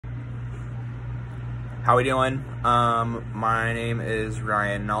How we doing? My name is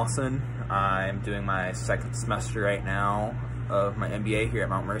Ryan Nelson. I'm doing my second semester right now of my MBA here at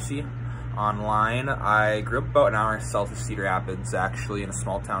Mount Mercy online. I grew up about an hour south of Cedar Rapids, actually, in a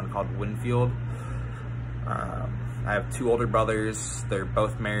small town called Winfield. I have two older brothers. They're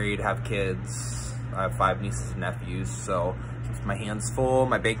both married, have kids. I have 5 nieces and nephews, so keeps my hands full,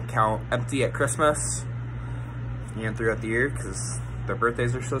 my bank account empty at Christmas and throughout the year because their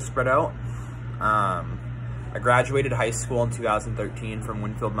birthdays are so spread out. I graduated high school in 2013 from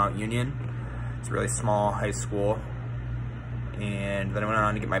Winfield Mount Union. It's a really small high school. And then I went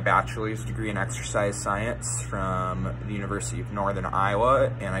on to get my bachelor's degree in exercise science from the University of Northern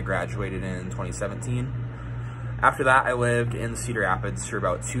Iowa, and I graduated in 2017. After that, I lived in Cedar Rapids for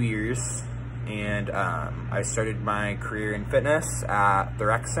about 2 years, and I started my career in fitness at the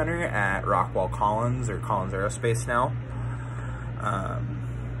rec center at Rockwell Collins, or Collins Aerospace now.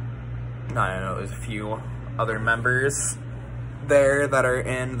 I don't know, there's a few other members there that are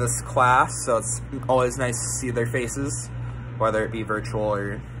in this class, so it's always nice to see their faces, whether it be virtual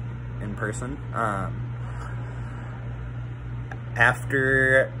or in person.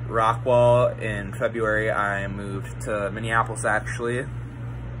 After Rockwell in February, I moved to Minneapolis actually,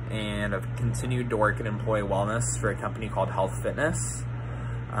 and I've continued to work in employee wellness for a company called Health Fitness.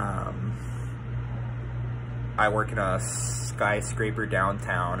 I work in a skyscraper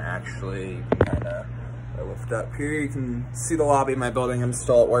downtown, actually. You can kind of lift up here. You can see the lobby of my building. I'm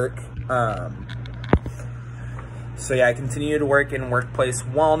still at work. So yeah, I continue to work in workplace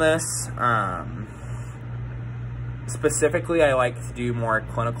wellness. Specifically, I like to do more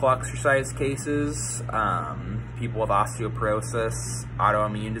clinical exercise cases. People with osteoporosis,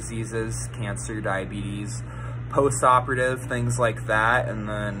 autoimmune diseases, cancer, diabetes, post-operative, things like that, and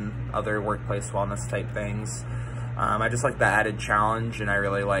then other workplace wellness type things. I just like the added challenge, and I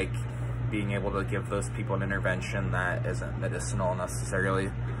really like being able to give those people an intervention that isn't medicinal necessarily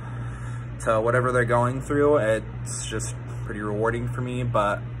to whatever they're going through. It's just pretty rewarding for me,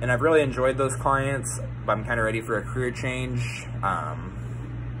 and I've really enjoyed those clients, but I'm kind of ready for a career change.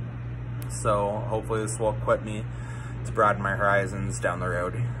 So hopefully this will equip me to broaden my horizons down the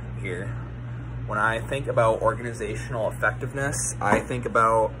road here. When I think about organizational effectiveness, I think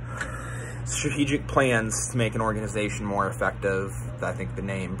about strategic plans to make an organization more effective. I think the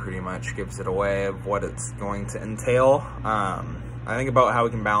name pretty much gives it away of what it's going to entail. I think about how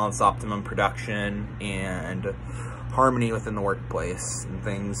we can balance optimum production and harmony within the workplace and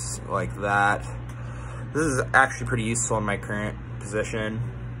things like that. This is actually pretty useful in my current position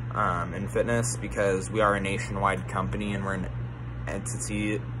in fitness because we are a nationwide company and we're an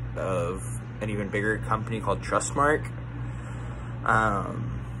entity of an even bigger company called Trustmark.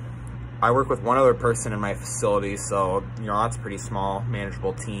 I work with one other person in my facility, so that's a pretty small,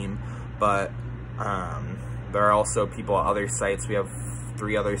 manageable team, but there are also people at other sites. We have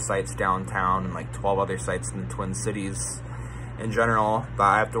 3 other sites downtown and like 12 other sites in the Twin Cities in general that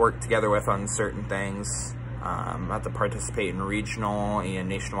I have to work together with on certain things. I have to participate in regional and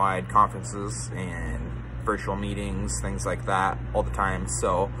nationwide conferences and virtual meetings, things like that all the time.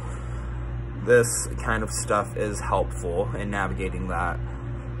 So this kind of stuff is helpful in navigating that.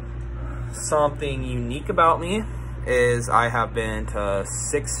 Something unique about me is I have been to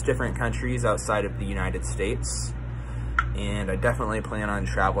 6 different countries outside of the United States, and I definitely plan on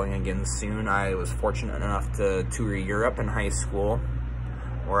traveling again soon. I was fortunate enough to tour Europe in high school,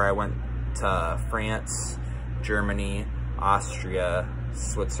 where I went to France, Germany, Austria,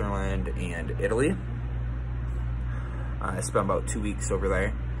 Switzerland, and Italy. I spent about 2 weeks over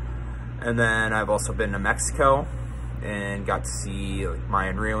there. And then I've also been to Mexico and got to see like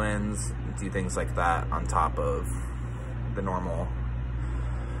Mayan ruins, do things like that on top of the normal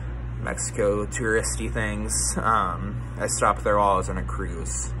Mexico touristy things. I stopped there while I was on a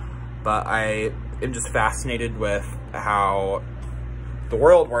cruise, but I am just fascinated with how the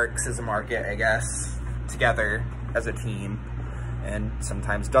world works as a market, I guess, together as a team, and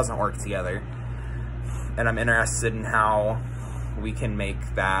sometimes doesn't work together. And I'm interested in how we can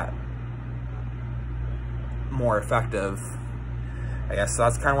make that more effective, I guess. So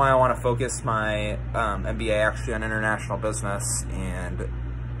that's kind of why I want to focus my MBA actually on international business, and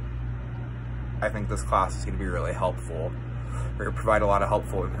I think this class is going to be really helpful, or provide a lot of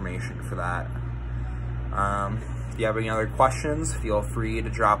helpful information for that. If you have any other questions, feel free to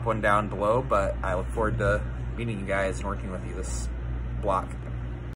drop one down below, but I look forward to meeting you guys and working with you this block.